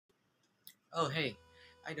Oh hey,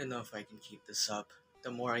 I don't know if I can keep this up.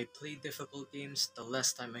 The more I play difficult games, the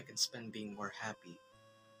less time I can spend being more happy.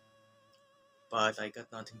 But I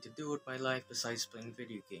got nothing to do with my life besides playing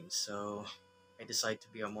video games, so I decide to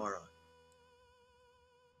be a moron.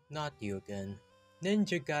 Not you again.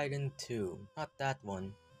 Ninja Gaiden 2. Not that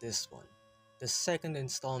one, this one. The second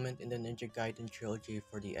installment in the Ninja Gaiden trilogy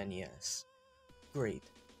for the NES. Great.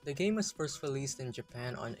 The game was first released in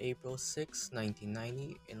Japan on April 6,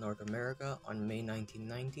 1990, in North America on May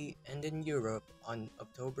 1990, and in Europe on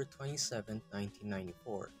October 27,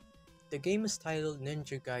 1994. The game is titled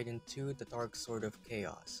Ninja Gaiden 2 The Dark Sword of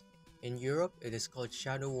Chaos. In Europe, it is called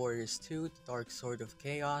Shadow Warriors 2 The Dark Sword of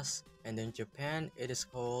Chaos, and in Japan, it is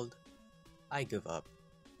called I Give Up.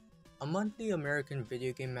 A monthly American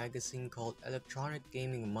video game magazine called Electronic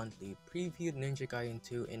Gaming Monthly previewed Ninja Gaiden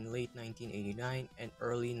 2 in late 1989 and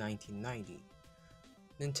early 1990.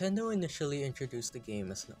 Nintendo initially introduced the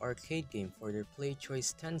game as an arcade game for their Play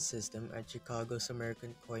Choice 10 system at Chicago's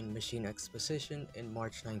American Coin Machine Exposition in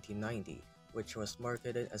March 1990, which was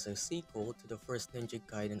marketed as a sequel to the first Ninja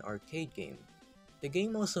Gaiden arcade game. The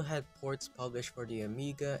game also had ports published for the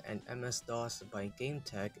Amiga and MS-DOS by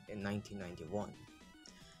GameTech in 1991.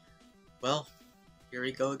 Well, here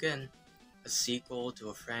we go again. A sequel to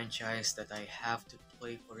a franchise that I have to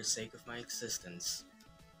play for the sake of my existence.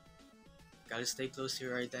 Gotta stay close to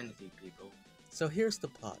your identity, people. So here's the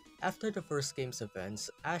plot. After the first game's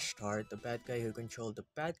events, Ashtar, the bad guy who controlled the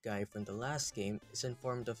bad guy from the last game, is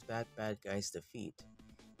informed of that bad guy's defeat.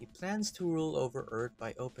 He plans to rule over Earth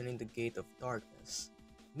by opening the Gate of Darkness.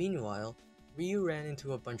 Meanwhile, Ryu ran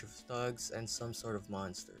into a bunch of thugs and some sort of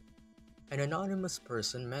monster. An anonymous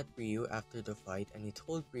person met Ryu after the fight and he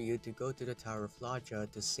told Ryu to go to the Tower of Lodja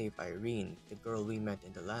to save Irene, the girl we met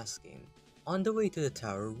in the last game. On the way to the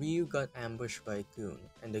tower, Ryu got ambushed by a goon,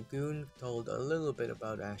 and the goon told a little bit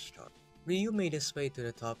about Ashtar. Ryu made his way to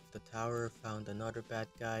the top of the tower, found another bad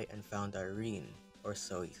guy, and found Irene, or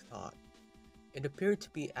so he thought. It appeared to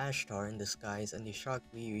be Ashtar in disguise and he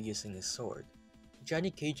shocked Ryu using his sword. Johnny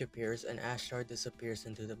Cage appears and Ashtar disappears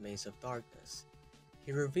into the maze of darkness.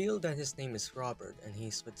 He revealed that his name is Robert and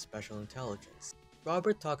he's with Special Intelligence.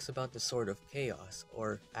 Robert talks about the Sword of Chaos,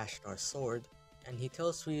 or Ashtar's sword, and he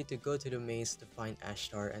tells Ryu to go to the maze to find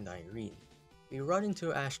Ashtar and Irene. We run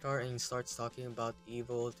into Ashtar and he starts talking about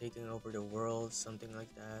evil taking over the world, something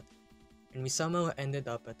like that, and we somehow ended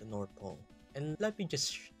up at the North Pole. And let me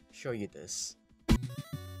just show you this.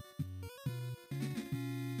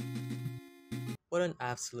 What an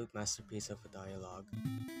absolute masterpiece of a dialogue.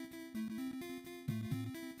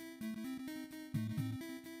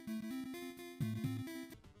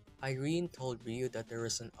 Irene told Ryu that there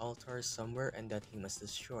is an altar somewhere and that he must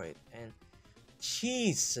destroy it, and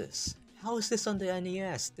Jesus! How is this on the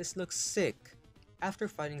NES? This looks sick! After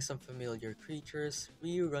fighting some familiar creatures,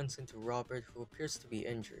 Ryu runs into Robert who appears to be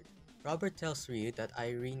injured. Robert tells Ryu that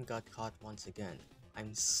Irene got caught once again.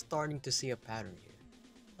 I'm starting to see a pattern here.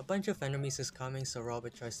 A bunch of enemies is coming, so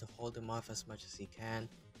Robert tries to hold them off as much as he can.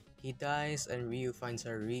 He dies and Ryu finds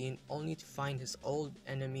Irene only to find his old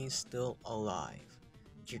enemy still alive.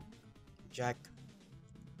 Jack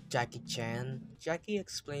Jackie Chan. Jackie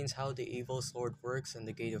explains how the evil sword works and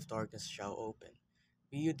the Gate of Darkness shall open.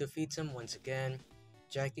 Ryu defeats him once again.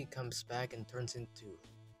 Jackie comes back and turns into...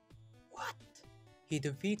 What? He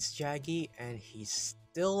defeats Jackie and he's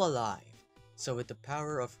still alive. So with the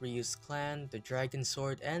power of Ryu's clan, the Dragon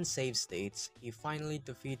Sword, and save states, he finally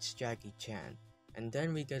defeats Jackie Chan. And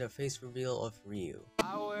then we get a face reveal of Ryu.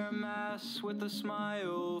 I wear a mask with a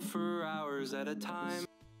smile for hours at a time.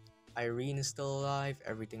 Irene is still alive,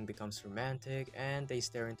 everything becomes romantic, and they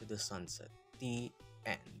stare into the sunset. The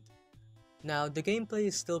end. Now, the gameplay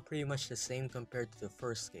is still pretty much the same compared to the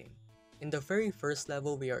first game. In the very first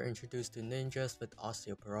level, we are introduced to ninjas with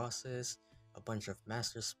osteoporosis, a bunch of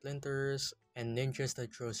master splinters, and ninjas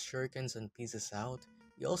that throw shurikens and pieces out.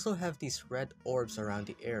 You also have these red orbs around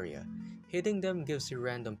the area. Hitting them gives you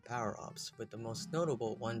random power-ups, with the most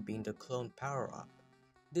notable one being the clone power-up.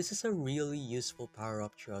 This is a really useful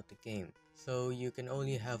power-up throughout the game, so you can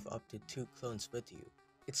only have up to 2 clones with you.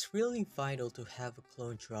 It's really vital to have a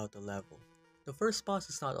clone throughout the level. The first boss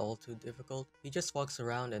is not all too difficult, he just walks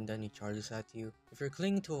around and then he charges at you. If you're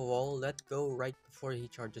clinging to a wall, let go right before he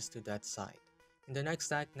charges to that side. In the next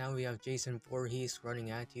act, now we have Jason Voorhees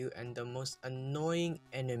running at you and the most annoying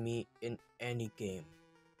enemy in any game.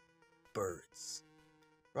 Birds.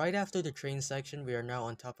 Right after the train section, we are now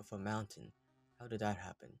on top of a mountain. How did that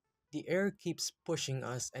happen? The air keeps pushing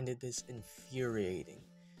us and it is infuriating.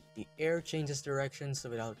 The air changes directions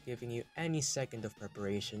without giving you any second of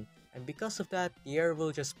preparation, and because of that, the air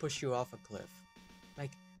will just push you off a cliff. Like,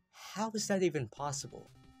 How is that even possible?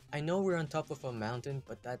 I know we're on top of a mountain,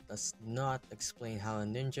 but that does not explain how a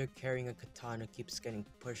ninja carrying a katana keeps getting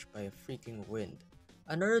pushed by a freaking wind.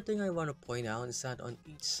 Another thing I want to point out is that on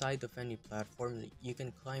each side of any platform, you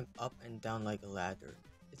can climb up and down like a ladder.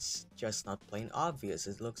 It's just not plain obvious,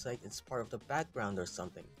 it looks like it's part of the background or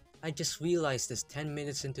something. I just realized this 10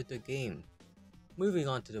 minutes into the game. Moving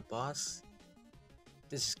on to the boss,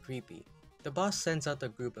 this is creepy. The boss sends out a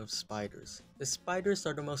group of spiders. The spiders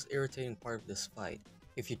are the most irritating part of this fight.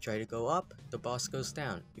 If you try to go up, the boss goes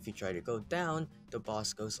down. If you try to go down, the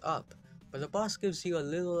boss goes up. But the boss gives you a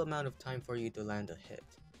little amount of time for you to land a hit.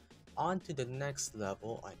 On to the next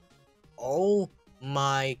level, oh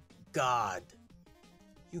my god!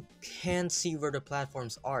 You can't see where the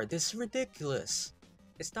platforms are. This is ridiculous.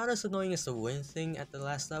 It's not as annoying as the wind thing at the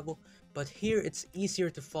last level, but here it's easier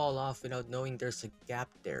to fall off without knowing there's a gap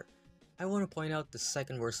there. I want to point out the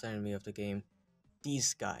second worst enemy of the game.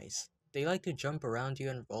 These guys. They like to jump around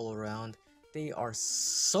you and roll around. They are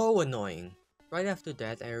so annoying. Right after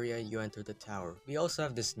that area, you enter the tower. We also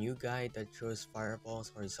have this new guy that throws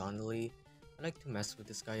fireballs horizontally. I like to mess with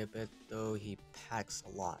this guy a bit, though he packs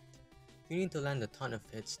a lot. You need to land a ton of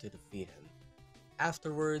hits to defeat him.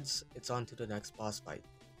 Afterwards, it's on to the next boss fight.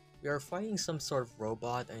 We are fighting some sort of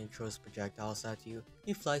robot and he throws projectiles at you.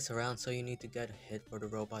 He flies around, so you need to get a hit for the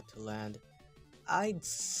robot to land. I'd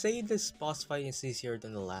say this boss fight is easier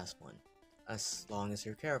than the last one, as long as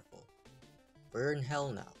you're careful. We're in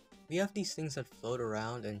hell now. We have these things that float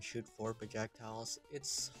around and shoot 4 projectiles.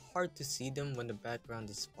 It's hard to see them when the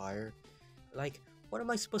background is fire. Like, what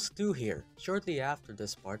am I supposed to do here? Shortly after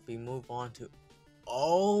this part, we move on to...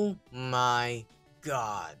 oh my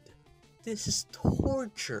god. This is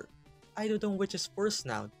torture. I don't know which is worse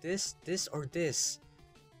now, this, or this.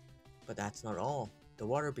 But that's not all. The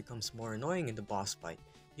water becomes more annoying in the boss fight.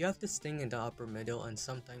 You have this thing in the upper middle and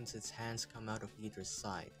sometimes its hands come out of either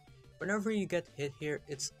side. Whenever you get hit here,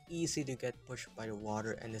 it's easy to get pushed by the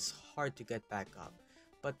water and it's hard to get back up.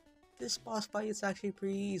 But this boss fight is actually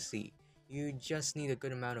pretty easy. You just need a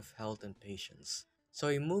good amount of health and patience. So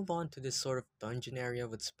you move on to this sort of dungeon area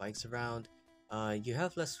with spikes around. You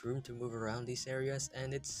have less room to move around these areas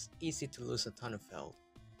and it's easy to lose a ton of health.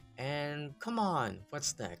 And come on,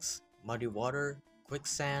 what's next? Muddy water?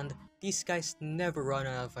 Quicksand? These guys never run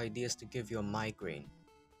out of ideas to give you a migraine.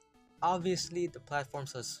 Obviously, the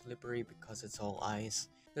platforms are slippery because it's all ice.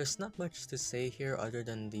 There's not much to say here other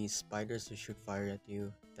than these spiders who shoot fire at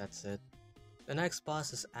you, that's it. The next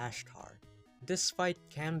boss is Ashtar. This fight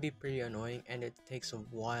can be pretty annoying and it takes a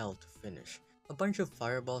while to finish. A bunch of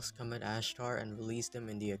fireballs come at Ashtar and release them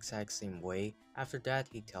in the exact same way. After that,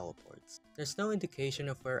 he teleports. There's no indication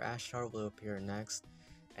of where Ashtar will appear next,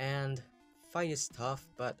 and fight is tough,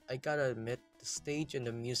 but I gotta admit, the stage and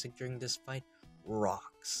the music during this fight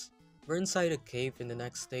rocks. We're inside a cave in the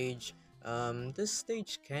next stage. This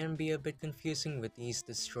stage can be a bit confusing with these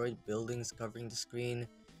destroyed buildings covering the screen,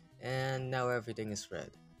 and now everything is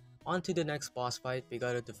red. On to the next boss fight, we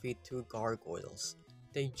gotta defeat 2 gargoyles.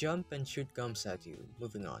 They jump and shoot gums at you.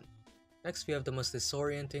 Moving on. Next we have the most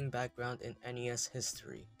disorienting background in NES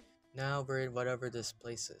history. Now we're in whatever this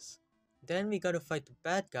place is. Then we gotta fight the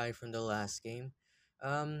bad guy from the last game.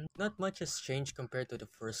 Not much has changed compared to the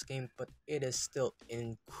first game, but it is still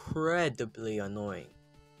incredibly annoying.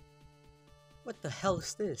 What the hell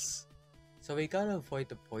is this? So we gotta avoid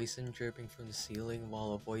the poison dripping from the ceiling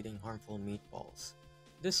while avoiding harmful meatballs.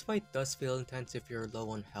 This fight does feel intense if you're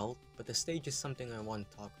low on health, but the stage is something I want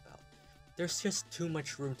to talk about. There's just too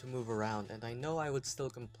much room to move around, and I know I would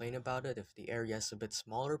still complain about it if the area is a bit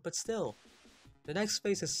smaller, but still. The next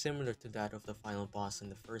phase is similar to that of the final boss in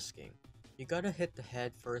the first game. You gotta hit the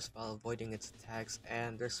head first while avoiding its attacks,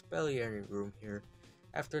 and there's barely any room here.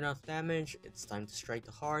 After enough damage, it's time to strike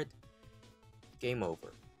the heart. Game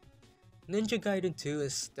over. Ninja Gaiden 2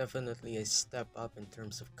 is definitely a step up in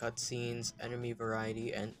terms of cutscenes, enemy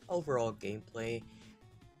variety, and overall gameplay.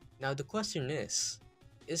 Now the question is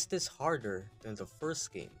this harder than the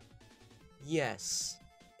first game? Yes,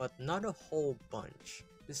 but not a whole bunch.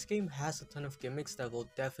 This game has a ton of gimmicks that will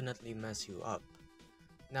definitely mess you up.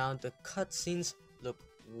 Now the cutscenes look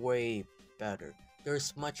way better.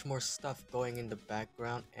 There's much more stuff going in the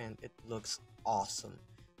background and it looks awesome.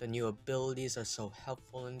 The new abilities are so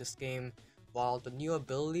helpful in this game. While the new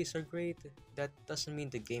abilities are great, that doesn't mean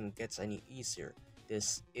the game gets any easier.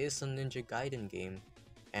 This is a Ninja Gaiden game,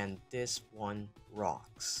 and this one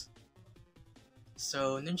rocks.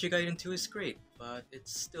 So Ninja Gaiden 2 is great, but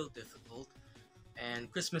it's still difficult.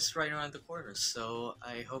 And Christmas is right around the corner, so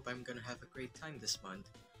I hope I'm gonna have a great time this month.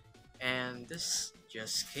 And this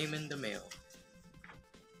just came in the mail.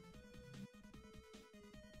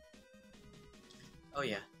 Oh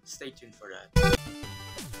yeah, stay tuned for that.